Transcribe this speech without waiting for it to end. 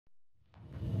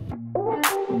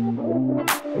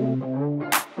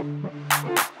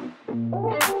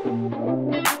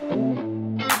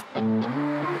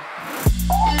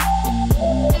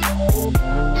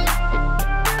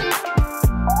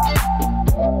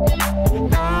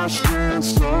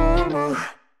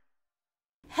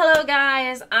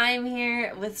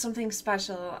with something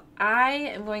special. I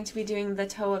am going to be doing the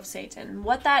toe of Satan.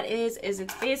 What that is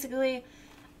it's basically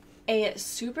a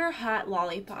super hot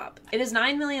lollipop. It is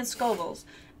 9 million Scovilles,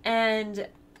 and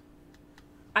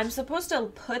I'm supposed to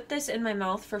put this in my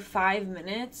mouth for 5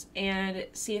 minutes and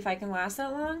see if I can last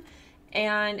that long.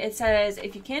 And it says,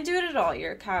 if you can't do it at all,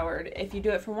 you're a coward. If you do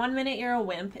it for 1 minute, you're a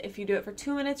wimp. If you do it for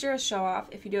 2 minutes, you're a show-off.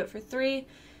 If you do it for 3,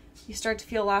 you start to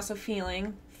feel loss of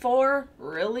feeling. 4,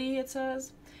 really, it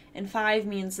says. And 5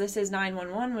 means this is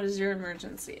 911. What is your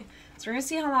emergency? So we're going to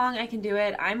see how long I can do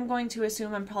it. I'm going to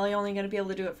assume I'm probably only going to be able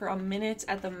to do it for a minute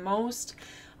at the most.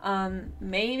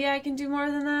 Maybe I can do more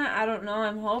than that. I don't know.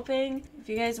 I'm hoping. If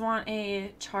you guys want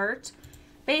a chart,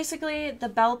 basically the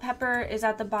bell pepper is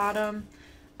at the bottom.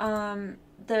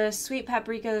 The sweet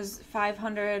paprika is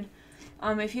 500.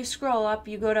 If you scroll up,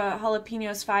 you go to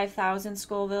jalapenos, 5,000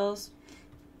 Scovilles.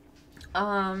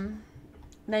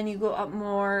 Then you go up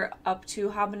more, up to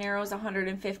habaneros,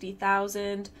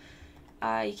 150,000.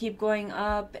 You keep going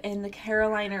up, and the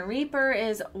Carolina Reaper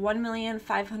is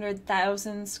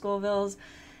 1,500,000 Scovilles.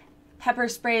 Pepper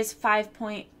spray is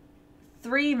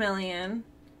 5.3 million.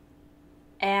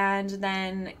 And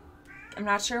then I'm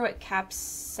not sure what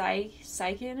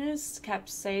capsaicin is.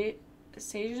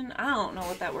 Capsaicin? I don't know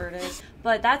what that word is.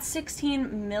 But that's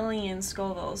 16 million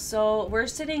Scovilles. So we're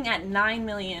sitting at 9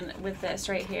 million with this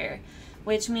right here,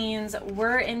 which means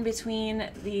we're in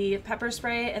between the pepper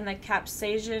spray and the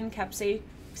capsaicin,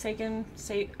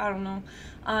 I don't know.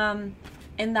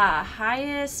 And the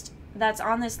highest that's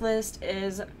on this list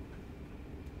is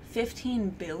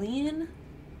 15 billion.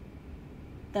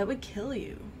 That would kill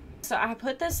you. So I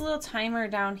put this little timer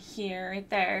down here, right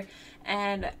there,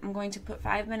 and I'm going to put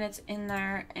 5 minutes in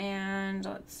there, and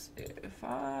let's do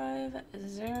 5,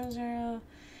 0, 0.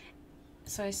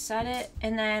 So I set it,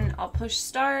 and then I'll push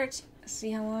start,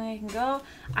 see how long I can go.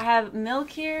 I have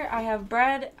milk here, I have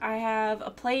bread, I have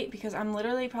a plate, because I'm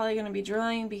literally probably going to be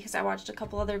drooling, because I watched a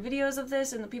couple other videos of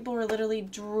this, and the people were literally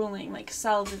drooling, like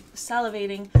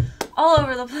salivating all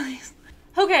over the place.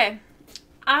 Okay,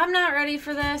 I'm not ready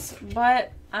for this,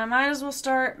 but I might as well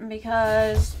start,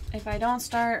 because if I don't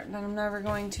start, then I'm never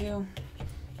going to.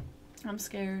 I'm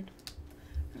scared.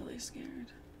 Really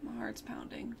scared. My heart's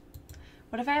pounding.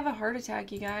 What if I have a heart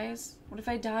attack, you guys? What if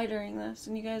I die during this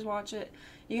and you guys watch it?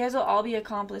 You guys will all be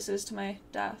accomplices to my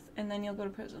death, and then you'll go to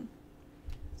prison.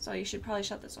 So you should probably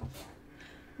shut this off.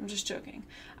 I'm just joking.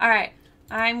 Alright,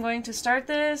 I'm going to start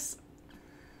this.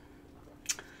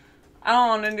 I don't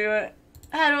want to do it.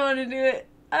 I don't want to do it.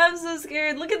 I'm so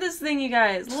scared. Look at this thing, you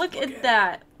guys. Look at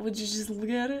that. Would you just look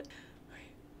at it?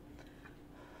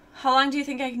 How long do you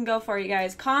think I can go for, you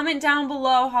guys? Comment down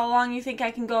below how long you think I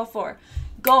can go for.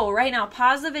 Go right now.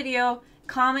 Pause the video.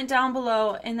 Comment down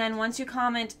below. And then once you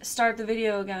comment, start the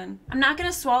video again. I'm not going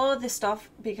to swallow this stuff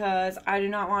because I do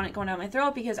not want it going down my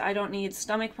throat, because I don't need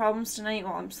stomach problems tonight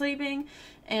while I'm sleeping.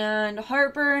 And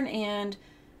heartburn and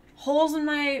holes in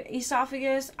my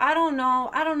esophagus. I don't know.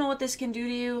 I don't know what this can do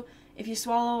to you if you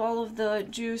swallow all of the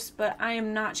juice, but I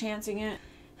am not chancing it.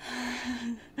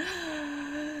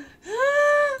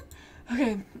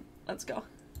 Okay, let's go.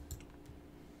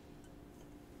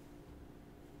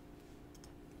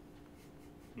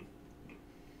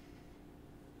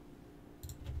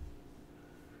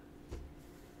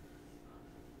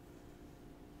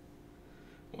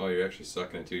 Well, you're actually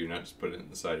sucking it too. You're not just putting it in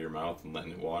the side of your mouth and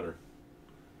letting it water.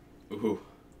 Ooh.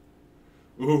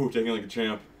 Ooh, taking it like a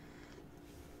champ.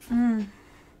 A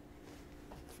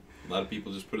lot of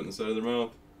people just put it in the side of their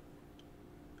mouth.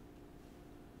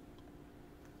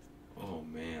 Oh,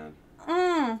 man.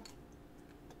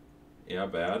 Yeah,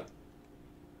 bad.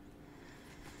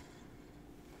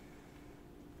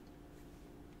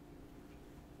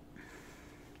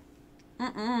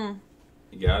 You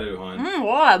got to, hon.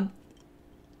 What?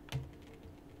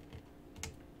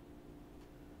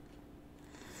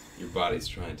 Your body's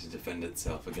trying to defend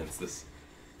itself against this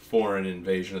foreign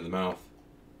invasion of the mouth.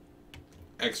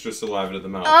 Extra saliva to the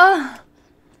mouth. Oh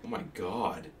my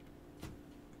god.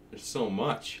 There's so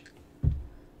much.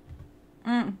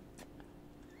 Yeah,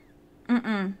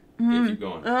 keep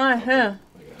going. Okay.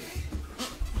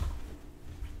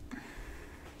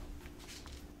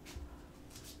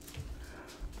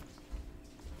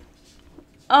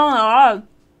 Oh my god.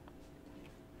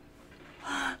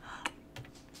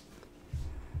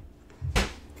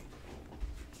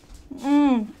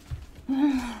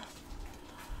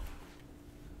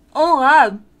 Oh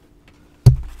god.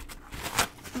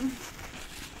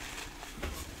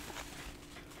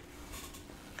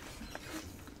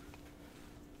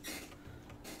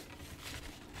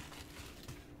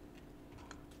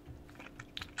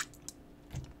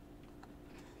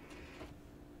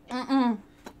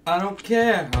 I don't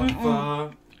care how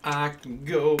far I can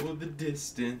go the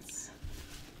distance.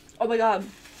 Oh my god.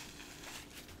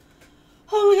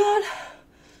 Oh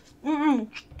my god.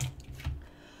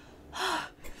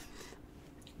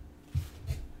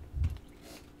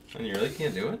 And you really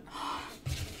can't do it?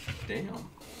 Damn.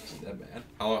 Isn't that bad?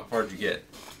 How far did you get?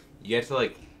 You get to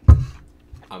like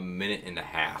a minute and a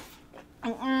half.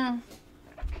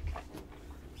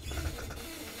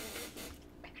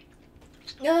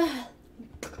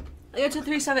 I got to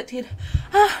 3:17.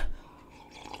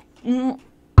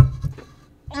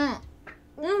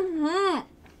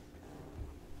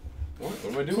 What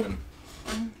am I doing?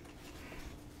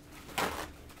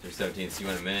 3:17, so you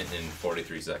went a minute and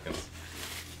 43 seconds.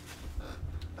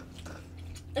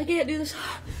 I can't do this.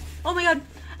 Oh my god.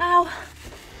 Ow.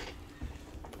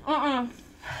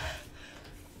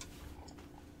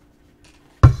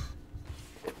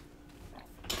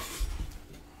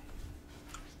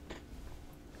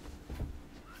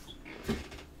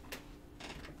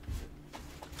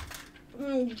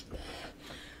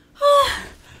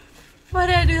 Why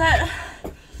did I do that?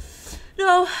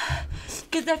 No.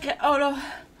 Get that cat. Oh no.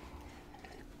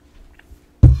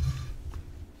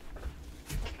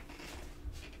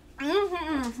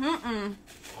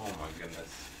 Oh my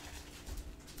goodness.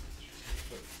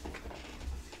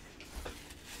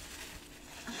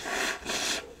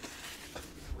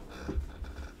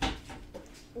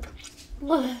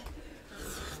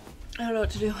 I don't know what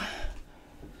to do.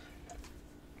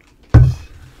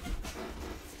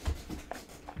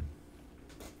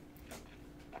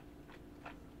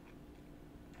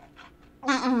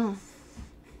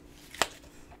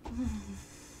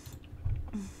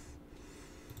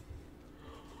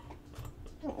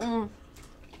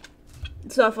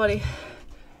 It's not funny.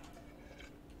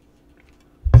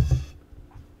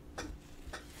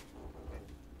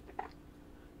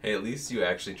 Hey, at least you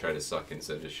actually try to suck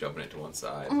instead of just shoving it to one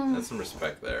side. That's some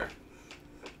respect there.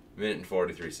 Minute and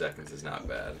 43 seconds is not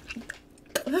bad.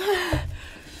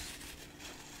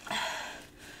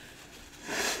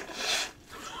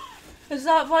 It's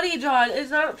not funny, John.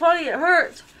 It's not funny. It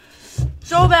hurts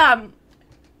so bad.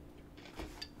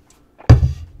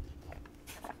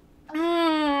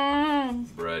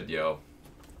 Bread, yo.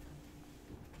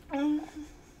 Bread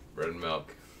and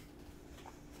milk.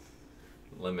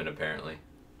 Lemon, apparently.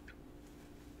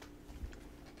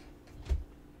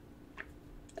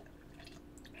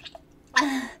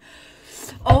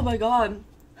 Oh my god.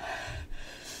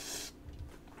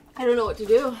 I don't know what to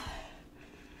do.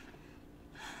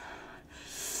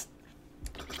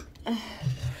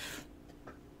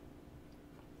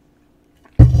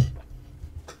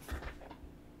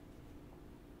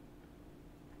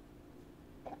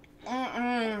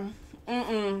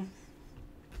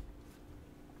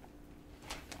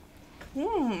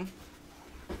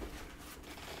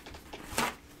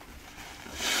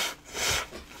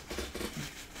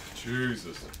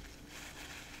 Jesus.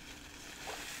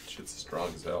 Shit's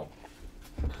strong as hell.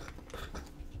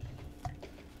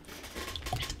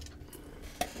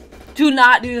 Do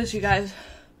not do this, you guys.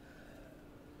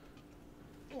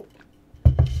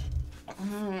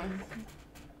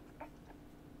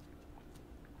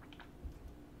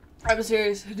 I'm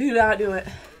serious. Do not do it.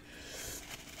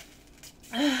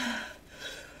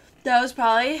 That was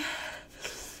probably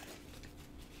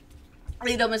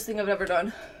the dumbest thing I've ever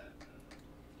done.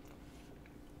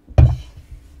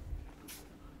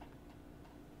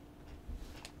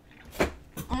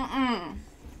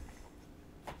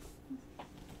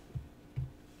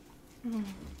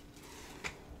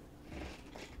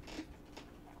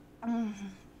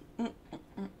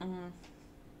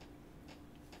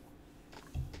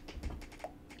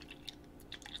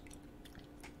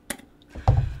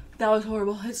 That was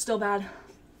horrible. It's still bad.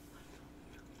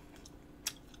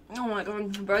 Oh my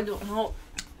god, the bread don't help.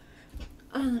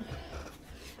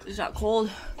 It's not cold.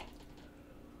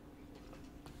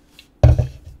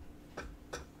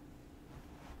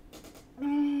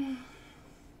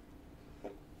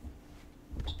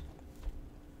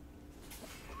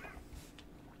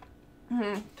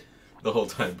 The whole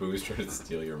time Boo's trying to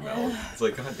steal your milk. It's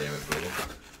like, god damn it, Boo.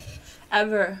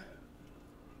 Ever.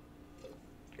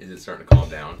 Is it starting to calm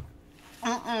down?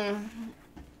 Oh,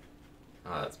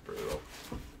 that's brutal.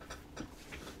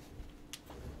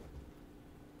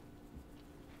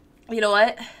 You know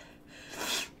what?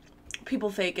 People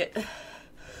fake it.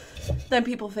 Then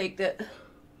people faked it.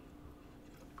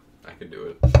 I can do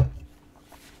it.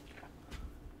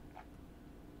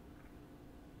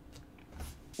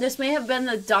 This may have been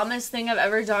the dumbest thing I've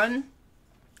ever done.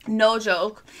 No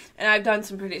joke. And I've done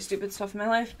some pretty stupid stuff in my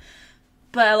life.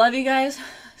 But I love you guys.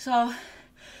 So,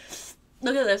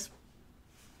 look at this.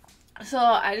 So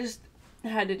I just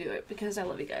had to do it because I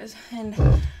love you guys. And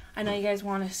I know you guys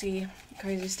want to see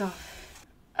crazy stuff.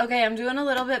 Okay, I'm doing a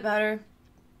little bit better.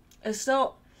 It's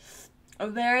still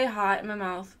very hot in my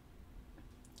mouth.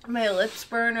 My lips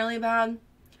burn really bad.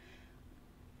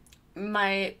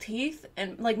 My teeth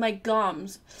and like my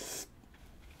gums.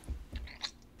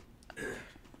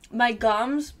 My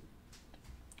gums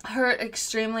hurt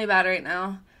extremely bad right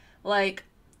now. Like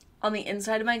on the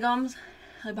inside of my gums,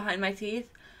 like behind my teeth,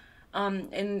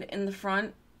 in the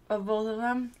front of both of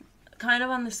them, kind of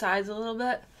on the sides a little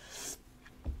bit.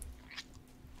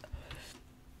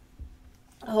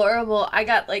 Horrible. I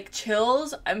got like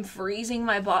chills. I'm freezing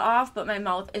my butt off, but my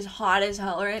mouth is hot as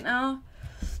hell right now.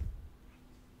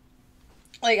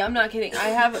 Like, I'm not kidding. I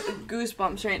have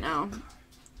goosebumps right now.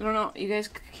 I don't know. You guys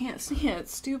can't see it.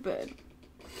 It's stupid.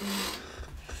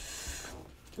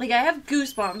 Like, I have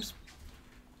goosebumps.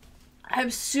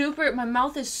 My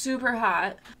mouth is super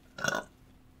hot.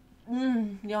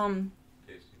 Yum.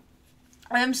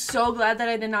 I am so glad that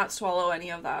I did not swallow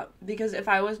any of that. Because if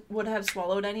I would have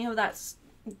swallowed any of that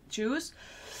juice,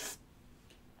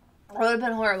 it would have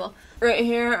been horrible. Right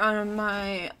here on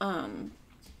my,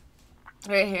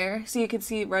 right here. So you can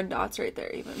see red dots right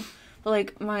there even. But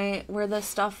like where the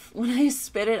stuff, when I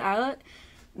spit it out,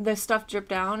 the stuff dripped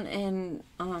down and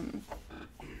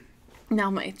now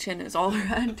my chin is all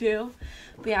red too.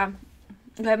 But yeah,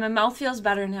 okay, my mouth feels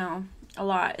better now. A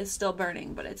lot. It's still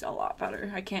burning, but it's a lot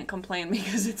better. I can't complain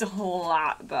because it's a whole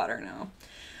lot better now.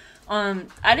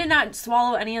 I did not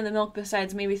swallow any of the milk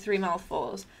besides maybe 3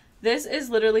 mouthfuls. This is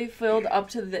literally filled up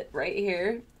to the right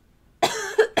here.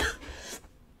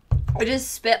 I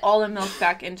just spit all the milk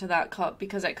back into that cup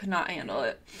because I could not handle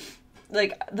it.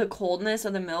 Like, the coldness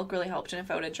of the milk really helped, and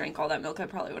if I would have drank all that milk, I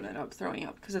probably would have ended up throwing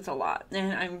up because it's a lot.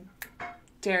 And I'm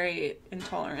dairy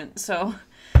intolerant, so,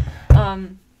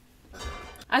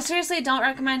 I seriously don't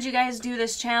recommend you guys do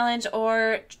this challenge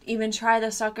or even try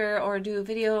the sucker or do a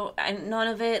video, and none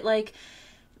of it. Like,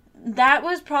 that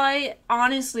was probably,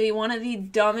 honestly, one of the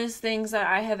dumbest things that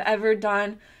I have ever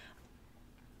done.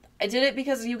 I did it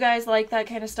because you guys like that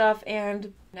kind of stuff,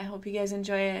 and I hope you guys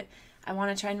enjoy it. I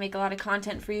want to try and make a lot of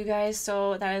content for you guys,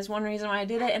 so that is one reason why I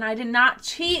did it. And I did not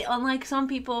cheat, unlike some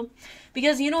people,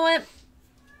 because you know what?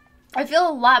 I feel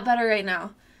a lot better right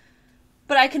now.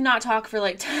 But I could not talk for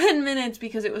like 10 minutes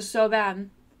because it was so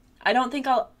bad. I don't think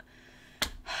I'll...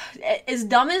 As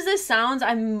dumb as this sounds,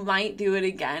 I might do it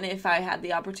again if I had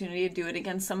the opportunity to do it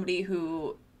against somebody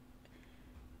who...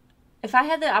 If I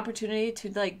had the opportunity to,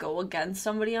 like, go against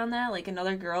somebody on that, like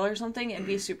another girl or something, it'd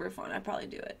be super fun. I'd probably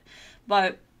do it.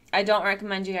 But I don't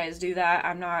recommend you guys do that.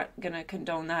 I'm not going to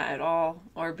condone that at all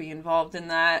or be involved in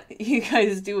that. You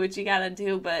guys do what you gotta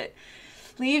do, but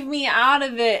leave me out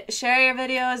of it. Share your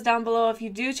videos down below if you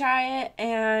do try it,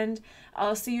 and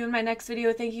I'll see you in my next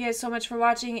video. Thank you guys so much for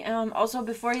watching. Also,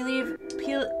 before you leave,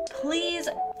 please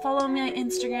follow me on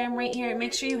Instagram right here.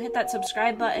 Make sure you hit that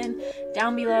subscribe button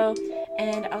down below,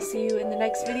 and I'll see you in the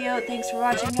next video. Thanks for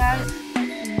watching, guys.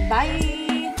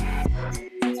 Bye!